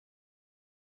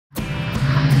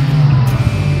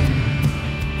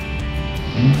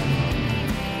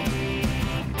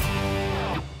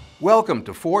Welcome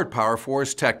to Ford Power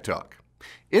Force Tech Talk.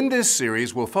 In this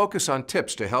series, we'll focus on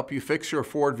tips to help you fix your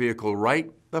Ford vehicle right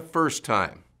the first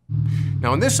time.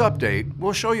 Now, in this update,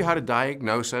 we'll show you how to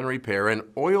diagnose and repair an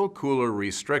oil cooler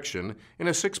restriction in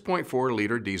a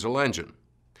 6.4-liter diesel engine.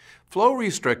 Flow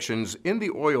restrictions in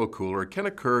the oil cooler can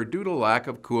occur due to lack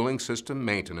of cooling system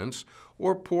maintenance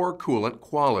or poor coolant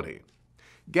quality.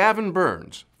 Gaven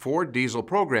Burns, Ford Diesel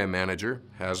Program Manager,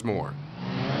 has more.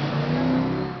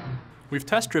 We've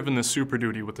test-driven this Super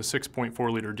Duty with the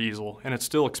 6.4-liter diesel, and it's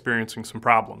still experiencing some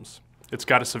problems. It's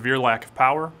got a severe lack of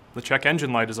power, the check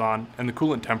engine light is on, and the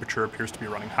coolant temperature appears to be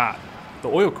running hot. The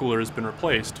oil cooler has been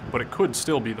replaced, but it could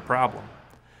still be the problem.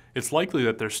 It's likely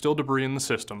that there's still debris in the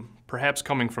system, perhaps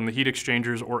coming from the heat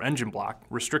exchangers or engine block,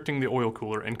 restricting the oil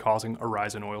cooler and causing a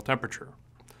rise in oil temperature.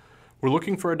 We're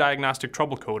looking for a diagnostic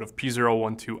trouble code of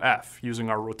P012F using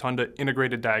our Rotunda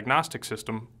Integrated Diagnostic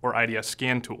System, or IDS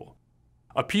scan tool.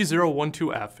 A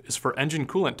P012F is for engine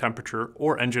coolant temperature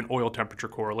or engine oil temperature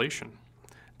correlation.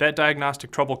 That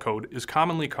diagnostic trouble code is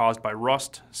commonly caused by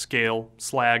rust, scale,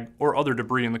 slag, or other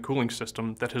debris in the cooling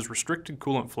system that has restricted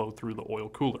coolant flow through the oil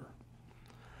cooler.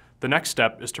 The next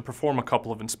step is to perform a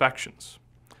couple of inspections.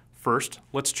 First,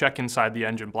 let's check inside the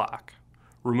engine block.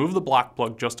 Remove the block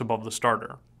plug just above the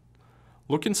starter.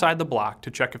 Look inside the block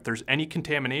to check if there's any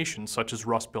contamination such as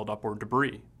rust buildup or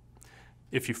debris.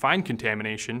 If you find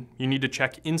contamination, you need to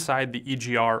check inside the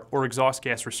EGR or exhaust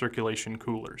gas recirculation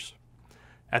coolers.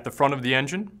 At the front of the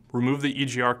engine, remove the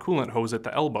EGR coolant hose at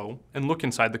the elbow and look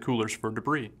inside the coolers for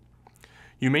debris.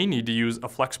 You may need to use a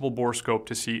flexible bore scope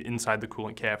to see inside the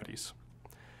coolant cavities.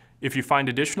 If you find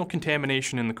additional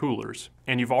contamination in the coolers,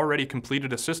 and you've already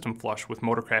completed a system flush with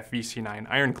Motorcraft VC9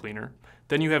 iron cleaner,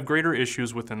 then you have greater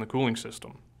issues within the cooling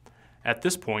system. At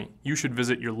this point, you should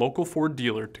visit your local Ford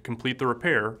dealer to complete the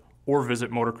repair or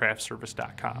visit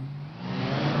motorcraftservice.com.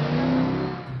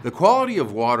 The quality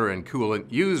of water and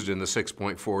coolant used in the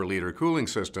 6.4-liter cooling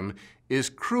system is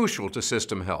crucial to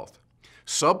system health.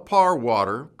 Subpar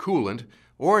water, coolant,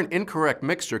 or an incorrect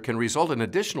mixture can result in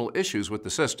additional issues with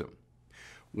the system.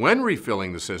 When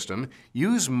refilling the system,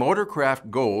 use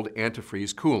Motorcraft Gold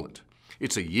Antifreeze coolant.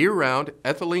 It's a year-round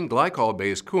ethylene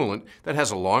glycol-based coolant that has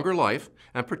a longer life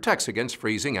and protects against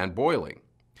freezing and boiling.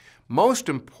 Most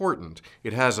important,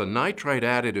 it has a nitrite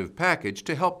additive package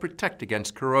to help protect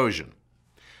against corrosion.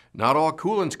 Not all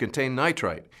coolants contain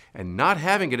nitrite, and not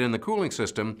having it in the cooling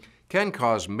system can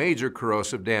cause major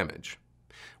corrosive damage.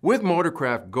 With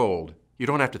Motorcraft Gold, you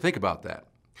don't have to think about that.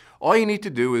 All you need to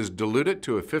do is dilute it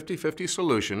to a 50-50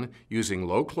 solution using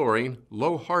low chlorine,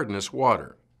 low hardness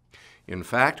water. In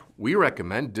fact, we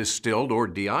recommend distilled or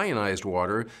deionized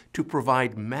water to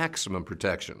provide maximum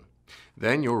protection.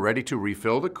 Then you're ready to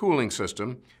refill the cooling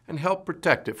system and help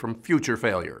protect it from future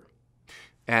failure.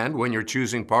 And when you're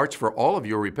choosing parts for all of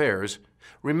your repairs,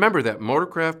 remember that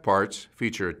Motorcraft parts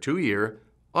feature a 2-year,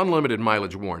 unlimited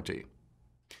mileage warranty.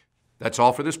 That's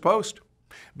all for this post.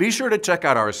 Be sure to check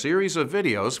out our series of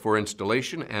videos for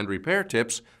installation and repair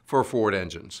tips for Ford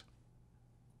engines.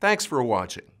 Thanks for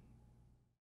watching.